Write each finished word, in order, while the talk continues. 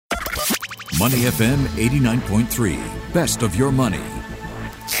Money FM 89.3. Best of your money.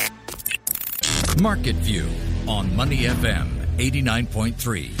 Market View on Money FM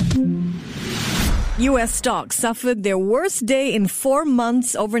 89.3. U.S. stocks suffered their worst day in 4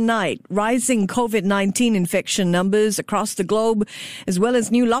 months overnight. Rising COVID-19 infection numbers across the globe, as well as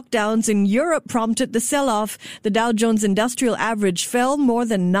new lockdowns in Europe, prompted the sell-off. The Dow Jones Industrial Average fell more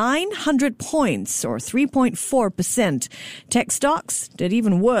than 900 points, or 3.4%. Tech stocks did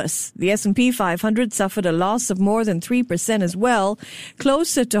even worse. The S&P 500 suffered a loss of more than 3% as well.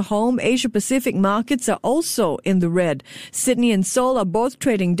 Closer to home, Asia-Pacific markets are also in the red. Sydney and Seoul are both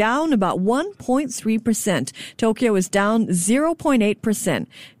trading down about 1.3%. Tokyo is down 0.8%.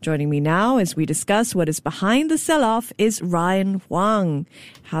 Joining me now as we discuss what is behind the sell-off is Ryan Huang.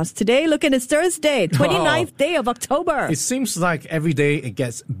 How's today looking? It's Thursday, 29th day of October. It seems like every day it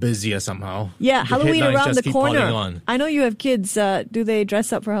gets busier somehow. Yeah, Halloween around the corner. I know you have kids. Do they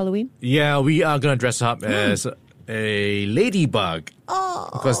dress up for Halloween? Yeah, we are going to dress up as a ladybug. Oh.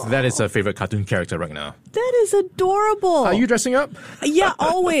 Because that is a favorite cartoon character right now. That is adorable. Are you dressing up? Yeah,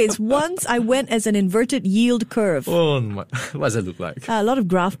 always. Once I went as an inverted yield curve. Oh, my. What does it look like? A lot of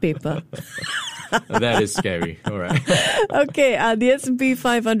graph paper. That is scary. All right. Okay, the S&P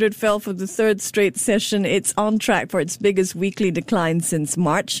 500 fell for the third straight session. It's on track for its biggest weekly decline since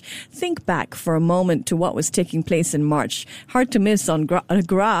March. Think back for a moment to what was taking place in March. Hard to miss on a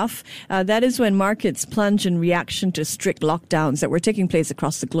graph. That is when markets plunge in reaction to strict lockdowns that were taking place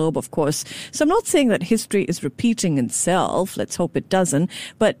across the globe, of course. So I'm not saying that history is repeating itself. Let's hope it doesn't.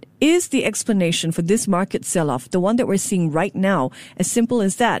 But is the explanation for this market sell-off, the one that we're seeing right now, as simple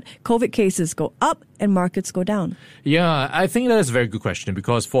as that? COVID cases go up and markets go down. Yeah, I think that is a very good question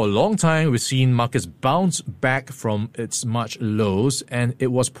because for a long time we've seen markets bounce back from its March lows, and it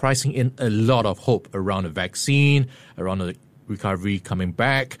was pricing in a lot of hope around a vaccine, around the recovery coming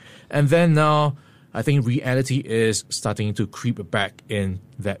back. And then now I think reality is starting to creep back in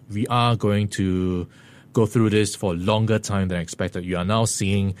that we are going to go through this for a longer time than expected. You are now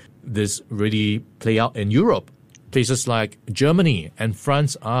seeing this really play out in Europe. Places like Germany and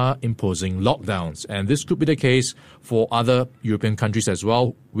France are imposing lockdowns, and this could be the case for other European countries as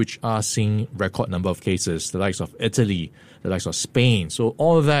well, which are seeing record number of cases, the likes of Italy, the likes of Spain. So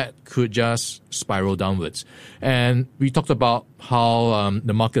all of that could just spiral downwards. And we talked about how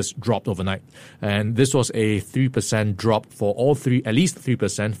the markets dropped overnight, and this was a 3% drop for all three, at least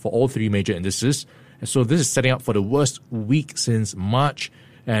 3% for all three major indices. So this is setting up for the worst week since March,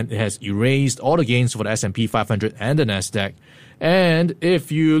 and it has erased all the gains for the S&P 500 and the Nasdaq. And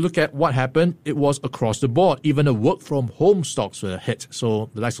if you look at what happened, it was across the board. Even the work-from-home stocks were hit.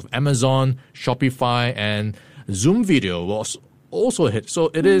 So the likes of Amazon, Shopify, and Zoom Video was also hit. So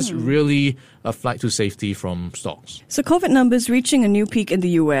it is really a flight to safety from stocks. So COVID numbers reaching a new peak in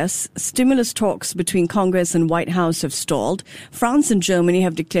the U.S. Stimulus talks between Congress and White House have stalled. France and Germany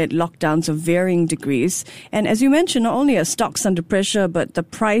have declared lockdowns of varying degrees. And as you mentioned, not only are stocks under pressure, but the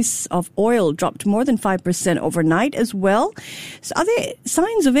price of oil dropped more than 5% overnight as well. So are there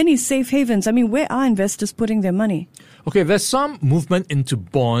signs of any safe havens? I mean, where are investors putting their money? Okay, there's some movement into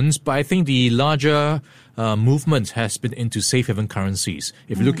bonds, but I think the larger movement has been into safe haven currencies.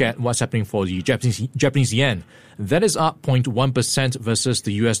 If you look at what's happening for the Japanese yen, that is up 0.1% versus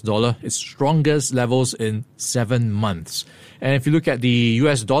the US dollar, its strongest levels in 7 months. And if you look at the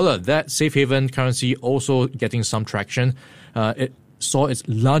US dollar, that safe haven currency also getting some traction. It saw its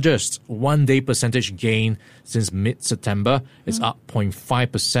largest one-day percentage gain since mid-September. It's up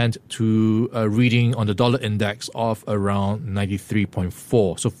 0.5% to a reading on the dollar index of around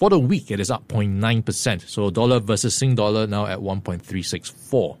 93.4. So for the week, it is up 0.9%. So dollar versus Sing dollar now at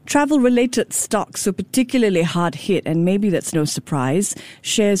 1.364. Travel-related stocks are particularly hard hit, and maybe that's no surprise.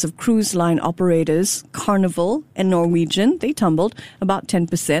 Shares of cruise line operators, Carnival and Norwegian, they tumbled about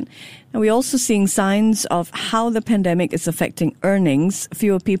 10%. And we're also seeing signs of how the pandemic is affecting earnings.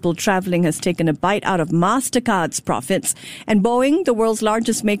 Fewer people traveling has taken a bite out of MasterCard's profits. And Boeing, the world's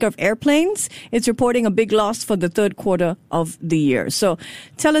largest maker of airplanes, is reporting a big loss for the third quarter of the year. So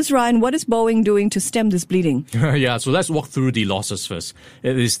tell us, Ryan, what is Boeing doing to stem this bleeding? Yeah, so let's walk through the losses first.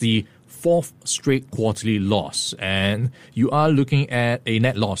 It is the fourth straight quarterly loss, and you are looking at a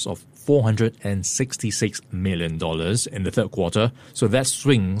net loss of $466 million in the third quarter. So that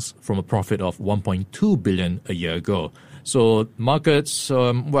swings from a profit of $1.2 billion a year ago. So markets,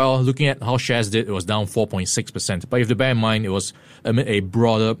 looking at how shares did, it was down 4.6%. But you have to bear in mind, it was amid a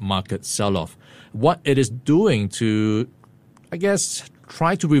broader market sell-off. What it is doing to, I guess,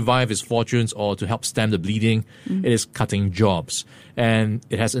 try to revive its fortunes or to help stem the bleeding, it is cutting jobs. And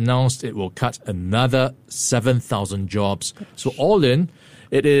it has announced it will cut another 7,000 jobs. So all in,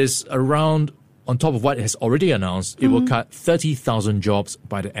 it is around, on top of what it has already announced, it will cut 30,000 jobs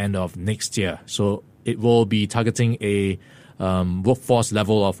by the end of next year. So it will be targeting a workforce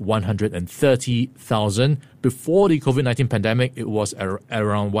level of 130,000. Before the COVID-19 pandemic, it was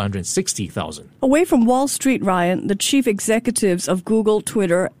around 160,000. Away from Wall Street, Ryan, the chief executives of Google,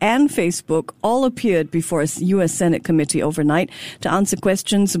 Twitter, and Facebook all appeared before a U.S. Senate committee overnight to answer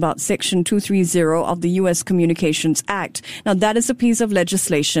questions about Section 230 of the U.S. Communications Act. Now, that is a piece of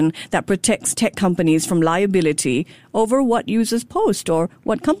legislation that protects tech companies from liability over what users post or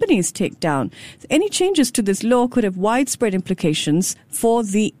what companies take down. Any changes to this law could have widespread implications for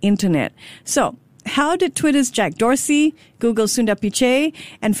the internet. So, how did Twitter's Jack Dorsey, Google's Sundar Pichai,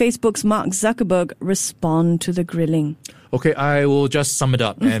 and Facebook's Mark Zuckerberg respond to the grilling? Okay, I will just sum it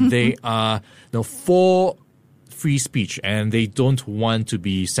up. And they are for free speech, and they don't want to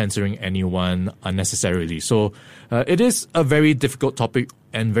be censoring anyone unnecessarily. So it is a very difficult topic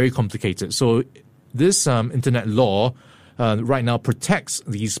and very complicated. So this internet law right now protects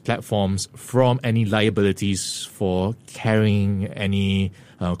these platforms from any liabilities for carrying any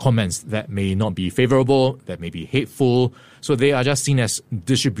comments that may not be favorable, that may be hateful. So they are just seen as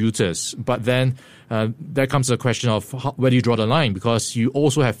distributors. But then there comes the question of where do you draw the line? Because you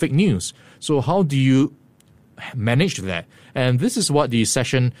also have fake news. So how do you manage that? And this is what the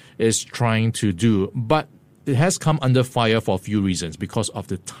session is trying to do. But it has come under fire for a few reasons because of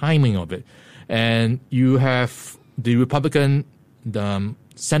the timing of it. And you have the Republican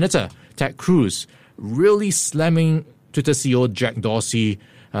Senator Ted Cruz really slamming Twitter CEO Jack Dorsey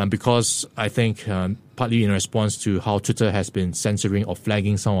because I think partly in response to how Twitter has been censoring or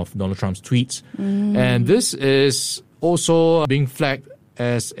flagging some of Donald Trump's tweets. And this is also being flagged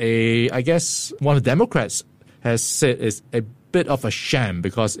as I guess one of the Democrats has said is a bit of a sham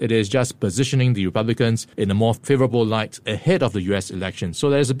because it is just positioning the Republicans in a more favorable light ahead of the U.S. election. So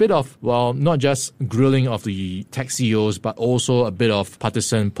there's a bit of, not just grilling of the tech CEOs, but also a bit of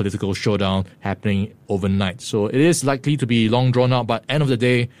partisan political showdown happening overnight. So it is likely to be long drawn out, but end of the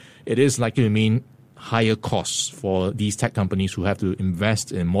day, it is likely to mean higher costs for these tech companies who have to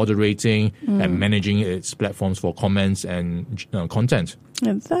invest in moderating and managing its platforms for comments and content.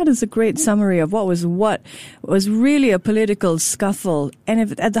 And that is a great summary of what was really a political scuffle. And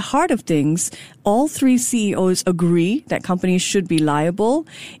if, at the heart of things, all three CEOs agree that companies should be liable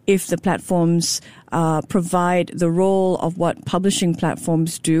if the platforms provide the role of what publishing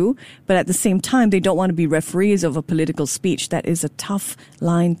platforms do. But at the same time, they don't want to be referees of a political speech. That is a tough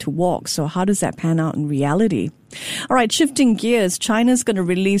line to walk. So how does that pan out in reality? All right, shifting gears, China's going to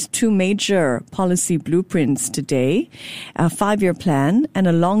release two major policy blueprints today, a 5-year plan and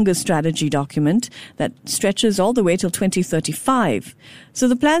a longer strategy document that stretches all the way till 2035. So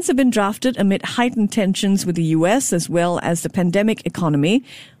the plans have been drafted amid heightened tensions with the U.S. as well as the pandemic economy.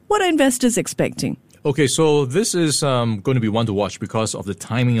 What are investors expecting? Okay, so this is going to be one to watch because of the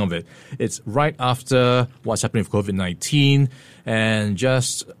timing of it. It's right after what's happening with COVID-19 and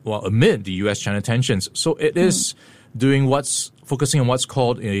just, amid the U.S.-China tensions. So it is focusing on what's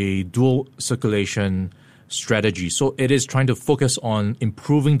called a dual circulation strategy. So it is trying to focus on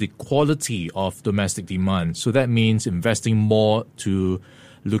improving the quality of domestic demand. So that means investing more to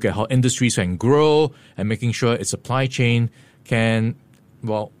look at how industries can grow and making sure its supply chain can,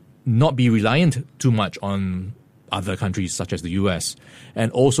 not be reliant too much on other countries such as the U.S.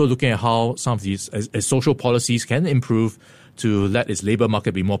 And also looking at how some of these social policies can improve to let its labor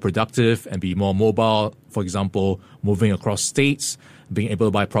market be more productive and be more mobile. For example, moving across states, being able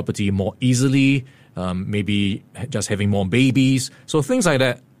to buy property more easily, maybe just having more babies. So things like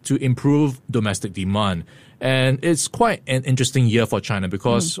that to improve domestic demand. And it's quite an interesting year for China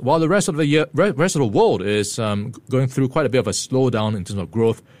because while the rest of the world is going through quite a bit of a slowdown in terms of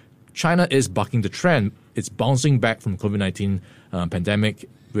growth, China is bucking the trend. It's bouncing back from COVID-19 pandemic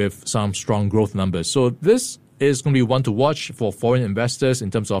with some strong growth numbers. So this is going to be one to watch for foreign investors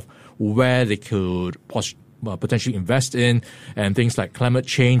in terms of where they could potentially invest in, and things like climate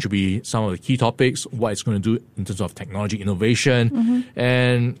change will be some of the key topics, what it's going to do in terms of technology innovation,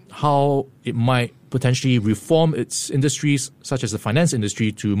 and how it might potentially reform its industries, such as the finance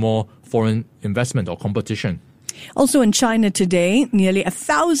industry, to more foreign investment or competition. Also in China today, nearly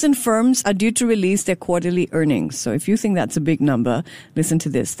 1,000 firms are due to release their quarterly earnings. So if you think that's a big number, listen to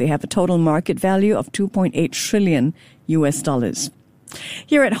this. They have a total market value of $2.8 trillion.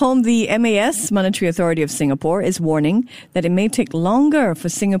 Here at home, the MAS, Monetary Authority of Singapore, is warning that it may take longer for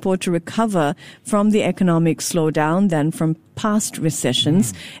Singapore to recover from the economic slowdown than from past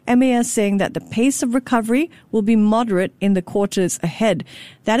recessions. MAS saying that the pace of recovery will be moderate in the quarters ahead.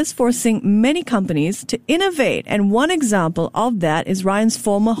 That is forcing many companies to innovate. And one example of that is Ryan's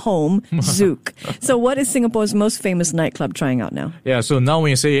former home, Zouk. So what is Singapore's most famous nightclub trying out now? Yeah, so now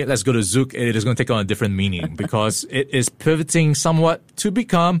when you say let's go to Zouk, it is going to take on a different meaning because it is pivoting somewhat to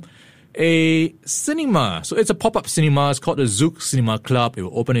become a cinema. So it's a pop-up cinema. It's called the Zouk Cinema Club. It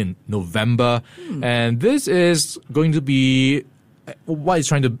will open in November. And this is going to be, what it's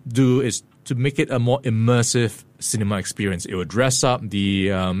trying to do is to make it a more immersive cinema experience. It will dress up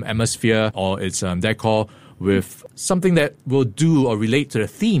the atmosphere or its decor with something that will do or relate to the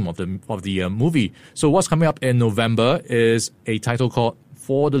theme of the movie. So what's coming up in November is a title called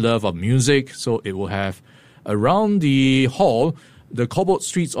For the Love of Music. So it will have around the hall the cobbled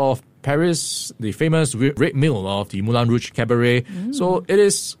streets of Paris, the famous Red Mill of the Moulin Rouge Cabaret. So it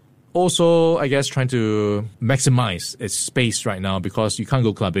is also, I guess, trying to maximize its space right now because you can't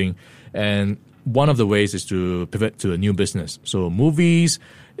go clubbing. And one of the ways is to pivot to a new business. So movies,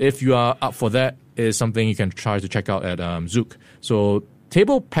 if you are up for that, is something you can try to check out at Zouk. So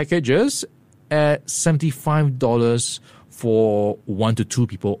table packages at $75 for 1 to 2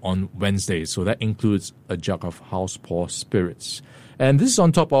 people on Wednesdays. So that includes a jug of house pour spirits. And this is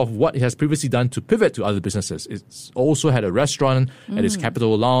on top of what it has previously done to pivot to other businesses. It's also had a restaurant at its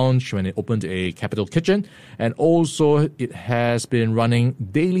Capital Lounge when it opened a Capital Kitchen. And also it has been running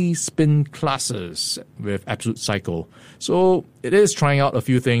daily spin classes with Absolute Cycle. So it is trying out a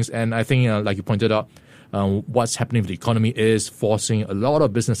few things. And I think, like you pointed out, what's happening with the economy is forcing a lot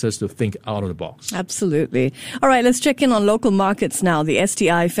of businesses to think out of the box. Absolutely. All right, let's check in on local markets now. The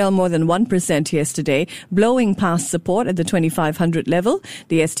STI fell more than 1% yesterday, blowing past support at the 2,500 level.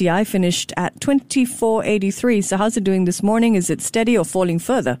 The STI finished at 2483. So how's it doing this morning? Is it steady or falling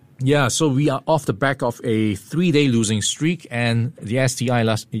further? Yeah, so we are off the back of a 3-day losing streak, and the STI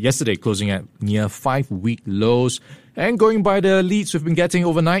yesterday closing at near 5-week lows. And going by the leads we've been getting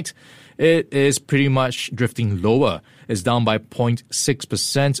overnight, it is pretty much drifting lower. It's down by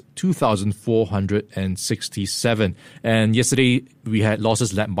 0.6%, 2,467. And yesterday, we had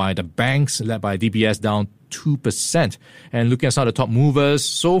losses led by the banks, led by DBS, down 2%. And looking at some of the top movers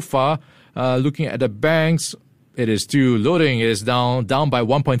so far, looking at the banks, it is still loading. It is down by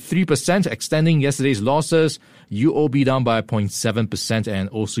 1.3%, extending yesterday's losses. UOB down by 0.7% and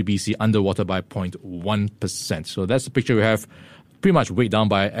OCBC underwater by 0.1%. So that's the picture we have. Pretty much weighed down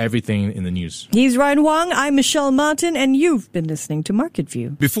by everything in the news. He's Ryan Wong, I'm Michelle Martin, and you've been listening to Market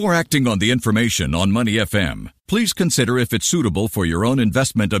View. Before acting on the information on Money FM, please consider if it's suitable for your own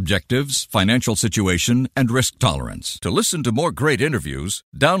investment objectives, financial situation, and risk tolerance. To listen to more great interviews,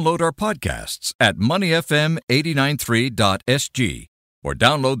 download our podcasts at moneyfm893.sg or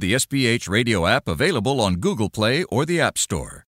download the SPH radio app available on Google Play or the App Store.